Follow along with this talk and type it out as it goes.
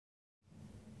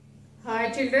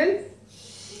Hi children,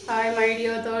 hi my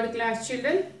dear third class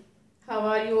children. How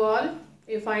are you all?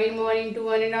 A fine morning to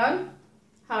one and all.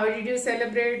 How did you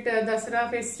celebrate Dasara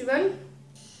festival?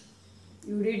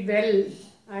 You did well.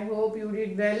 I hope you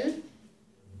did well.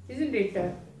 Isn't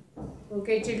it?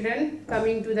 Okay children,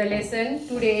 coming to the lesson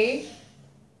today.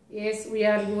 Yes, we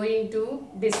are going to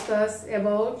discuss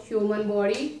about human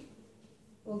body.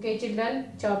 Okay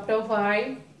children, chapter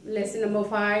 5, lesson number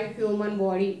 5, human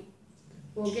body.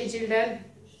 Okay children,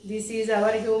 this is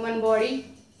our human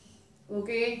body.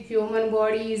 Okay, human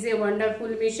body is a wonderful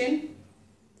machine.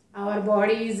 Our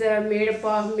body is made up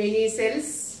of many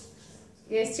cells.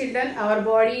 Yes children, our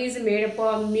body is made up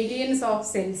of millions of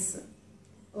cells.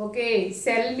 Okay,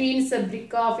 cell means a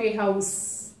brick of a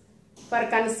house. For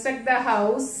construct the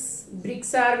house,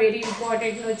 bricks are very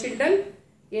important, no children?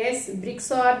 Yes,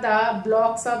 bricks are the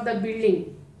blocks of the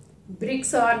building.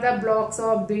 Bricks are the blocks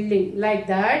of building. Like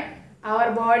that,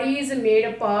 our body is made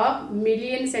up of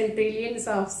millions and trillions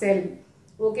of cells.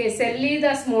 Okay, cell is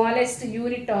the smallest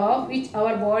unit of which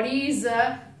our body is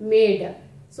made.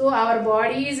 So, our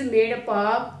body is made up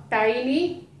of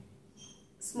tiny,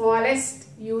 smallest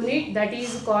unit, that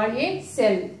is called a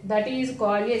cell. That is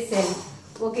called a cell.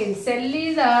 Okay, cell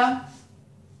is the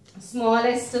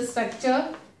smallest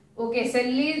structure. Okay, cell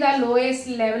is the lowest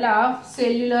level of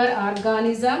cellular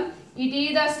organism. It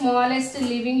is the smallest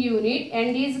living unit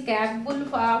and is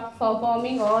capable of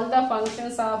performing all the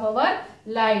functions of our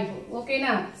life. Okay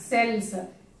na, cells.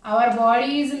 Our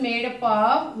body is made up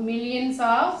of millions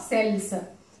of cells.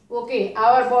 Okay,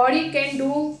 our body can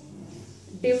do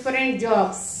different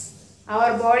jobs.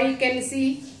 Our body can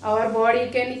see, our body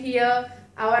can hear,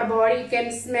 our body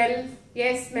can smell.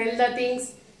 Yes, smell the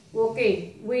things.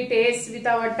 Okay, we taste with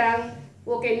our tongue.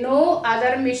 Okay, no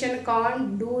other machine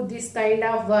can't do this kind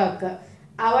of work.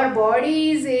 Our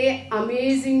body is a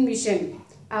amazing mission.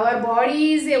 Our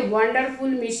body is a wonderful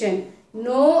mission.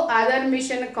 No other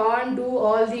machine can't do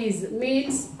all these.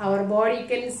 Means our body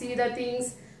can see the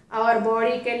things, our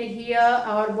body can hear,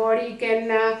 our body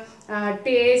can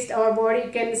taste, our body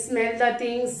can smell the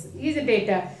things. Isn't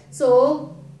it?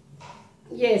 So,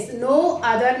 yes, no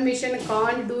other machine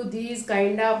can't do these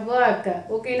kind of work.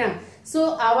 Okay na?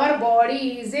 So our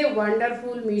body is a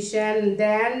wonderful mission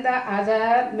than the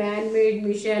other man-made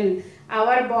mission.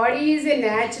 Our body is a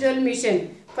natural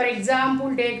mission. For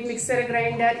example, take mixer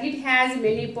grinder. It has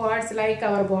many parts like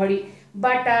our body.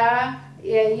 But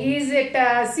is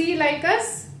it see like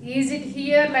us? Is it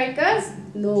hear like us?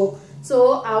 No.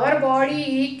 So our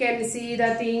body can see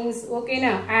the things. Okay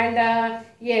na? And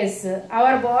yes,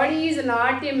 our body is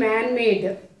not a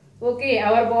man-made. Okay,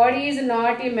 our body is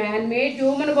not a man-made.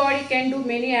 Human body can do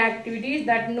many activities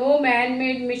that no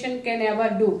man-made machine can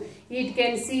ever do. It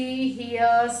can see,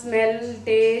 hear, smell,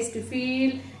 taste,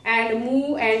 feel and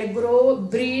move and grow,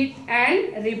 breathe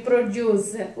and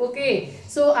reproduce. Okay,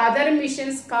 so other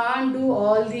machines can't do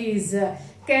all these.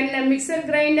 Can a mixer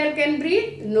grinder can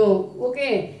breathe? No.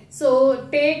 Okay, so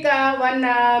take one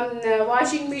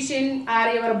washing machine or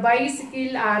your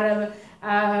bicycle or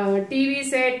TV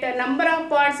set, number of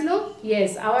parts, no?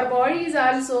 Yes, our body is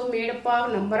also made up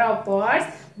of number of parts,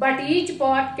 but each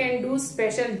part can do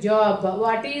special job.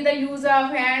 What is the use of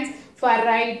hands? For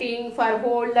writing, for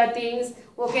hold the things,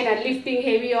 okay, now lifting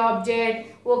heavy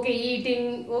object, okay,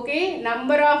 eating, okay,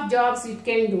 number of jobs it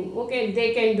can do, okay,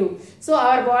 they can do. So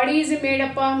our body is made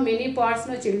up of many parts,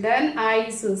 no children?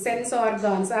 Eyes, sense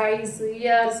organs, eyes,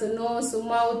 ears, nose,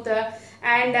 mouth,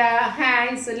 and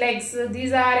hands, legs,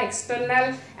 these are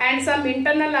external, and some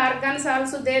internal organs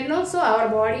also there, no? So our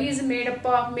body is made up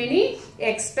of many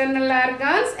external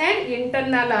organs and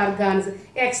internal organs.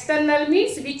 External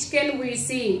means which can we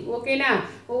see, okay na?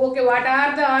 Okay, what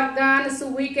are the organs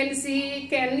we can see?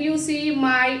 Can you see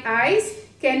my eyes?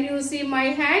 Can you see my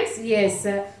hands? Yes.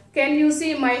 Can you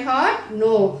see my heart?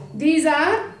 No. These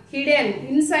are hidden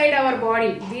inside our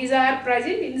body. These are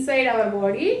present inside our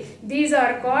body. These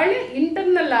are called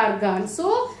internal organs.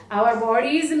 So, our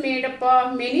body is made up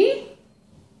of many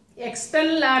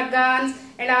external organs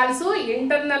and also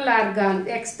internal organs.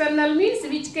 External means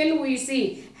which can we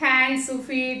see? Hands,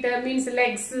 feet, means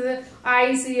legs,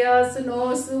 eyes, ears,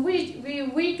 nose, which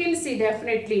we can see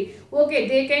definitely. Okay,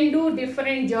 they can do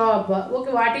different job.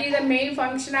 Okay, what is the main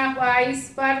function of eyes?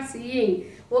 For seeing.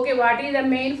 Okay, what is the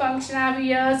main function of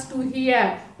ears? To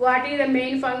hear. What is the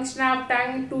main function of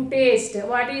tongue? To taste.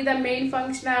 What is the main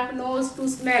function of nose? To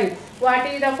smell. What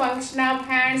is the function of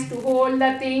hands? To hold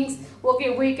the things.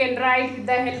 Okay, we can write with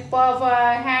the help of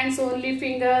hands only,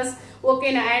 fingers.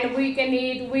 Okay, and we can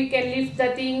eat, we can lift the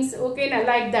things. Okay,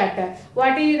 like that.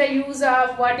 What is the use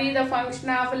of, what is the function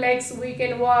of legs? We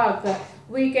can walk.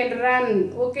 we can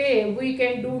run, okay, we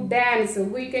can do dance,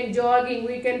 we can jogging,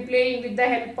 we can playing with the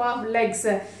help of legs.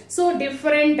 So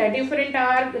different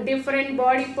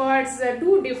body parts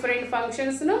do different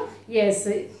functions, no? Yes,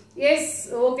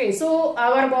 okay. So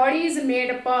our body is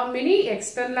made up of many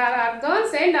external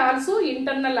organs and also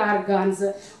internal organs.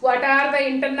 What are the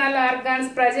internal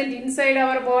organs present inside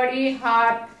our body?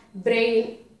 Heart,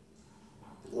 brain,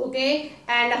 okay,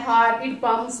 and heart, it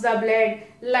pumps the blood.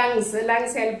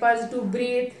 Lungs help us to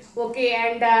breathe, okay,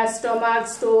 and stomach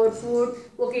store food,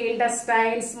 okay,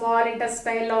 intestine, small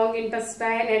intestine, long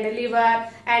intestine, and liver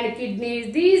and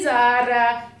kidneys, these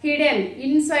are hidden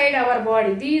inside our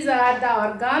body. These are the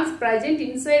organs present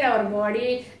inside our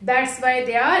body, that's why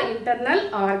they are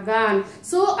internal organ.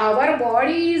 So our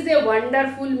body is a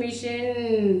wonderful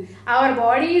machine. Our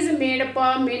body is made up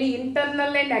of many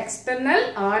internal and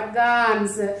external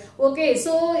organs, okay.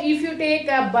 So if you take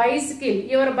a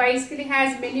bicycle, your bicycle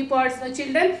has many parts, no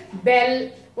children? Bell,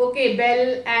 okay,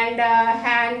 bell and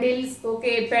handles,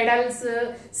 okay, pedals,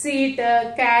 seat,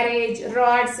 carriage,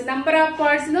 rods, number of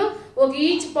parts, no? Okay,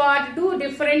 each part do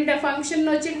different function,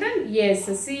 no children? Yes,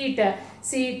 seat,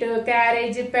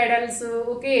 carriage, pedals,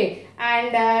 okay,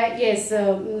 and yes,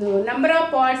 number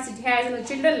of parts it has, no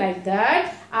children, like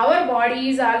that. Our body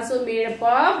is also made up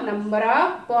of number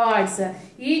of parts.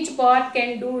 Each part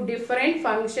can do different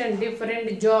function,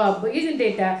 different job, isn't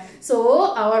it?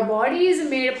 So our body is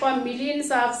made up of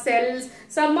millions of cells.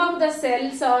 Some of the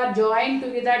cells are joined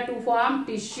together to form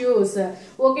tissues.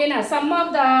 Okay, now some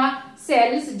of the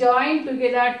cells join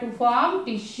together to form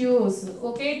tissues.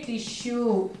 Okay,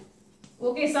 tissue.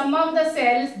 Okay, some of the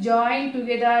cells join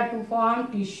together to form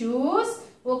tissues.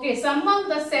 Okay, some of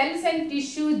the cells and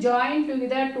tissue join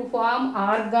together to form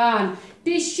organ.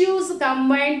 Tissues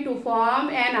combine to form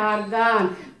an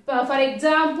organ. For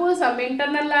example, some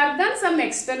internal organ, some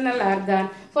external organ.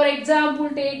 For example,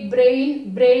 take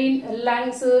brain,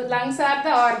 lungs are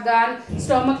the organ,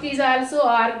 stomach is also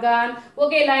organ,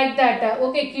 okay, like that.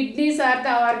 Okay, kidneys are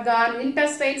the organ,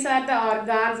 intestines are the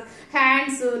organs,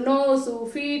 hands,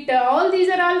 nose, feet, all these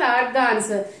are all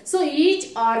organs. So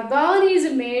each organ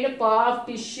is made up of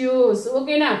tissues,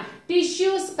 okay, now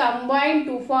tissues combine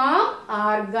to form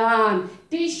organ.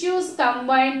 Tissues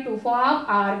combine to form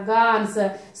organs.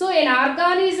 So an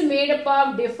organ is made up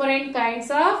of different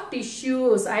kinds of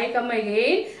tissues. I come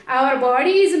again. Our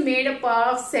body is made up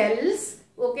of cells.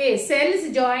 Okay,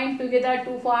 cells join together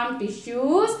to form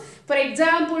tissues. For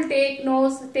example, take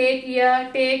nose, take ear,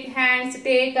 take hands,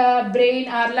 take brain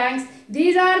or lungs.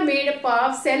 These are made up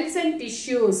of cells and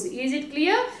tissues. Is it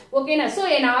clear? Okay, now so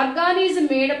an organ is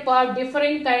made up of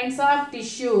different kinds of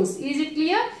tissues. Is it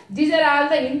clear? These are all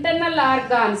the internal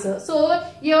organs. So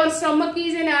your stomach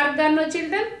is an organ, no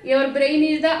children? Your brain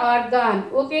is the organ.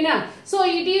 Okay, now so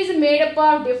it is made up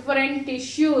of different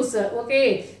tissues.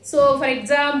 Okay, so for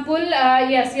example,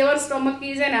 yes, your stomach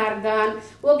is an organ.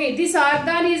 Okay, this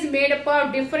organ is made up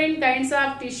of different kinds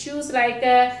of tissues like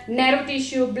nerve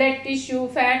tissue, blood tissue,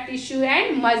 fat tissue,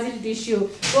 and muscle tissue.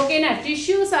 Okay, now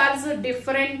tissues also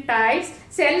different types.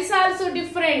 Cells also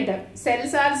different.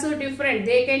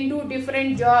 They can do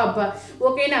different job.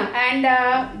 Okay, now and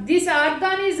this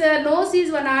organ is nose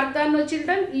is one organ, no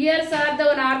children. Ears are the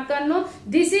one organ, no.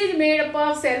 This is made up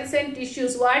of cells and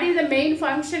tissues. What is the main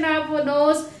function of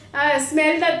nose?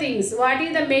 Smell the things. What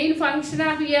is the main function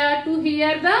of ear? To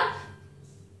hear the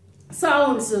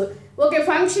sounds. Okay,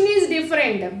 function is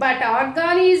different, but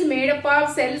organ is made up of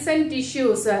cells and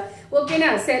tissues. Okay,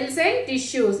 now cells and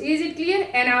tissues. Is it clear?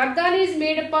 An organ is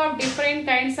made up of different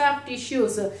kinds of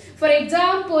tissues. For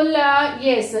example,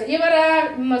 yes,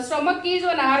 your stomach is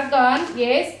one organ.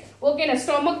 Yes. Okay, now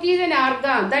stomach is an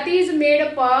organ that is made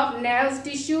up of nerve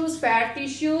tissues, fat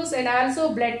tissues, and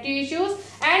also blood tissues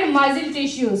and muscle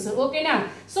tissues. Okay, now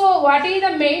so what is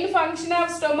the main function of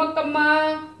stomach,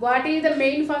 amma? What is the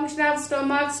main function of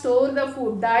stomach? Store the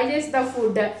food, digest the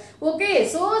food. Okay,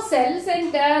 so cells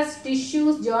and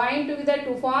tissues join together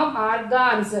to form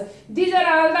organs. These are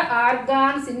all the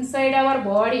organs inside our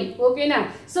body. Okay, now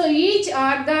so each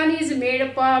organ is made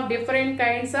up of different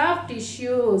kinds of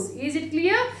tissues. Is it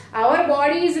clear? Our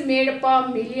body is made up of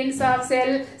millions of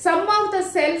cells. Some of the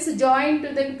cells join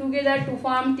together to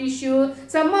form tissue.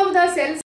 Some of the cells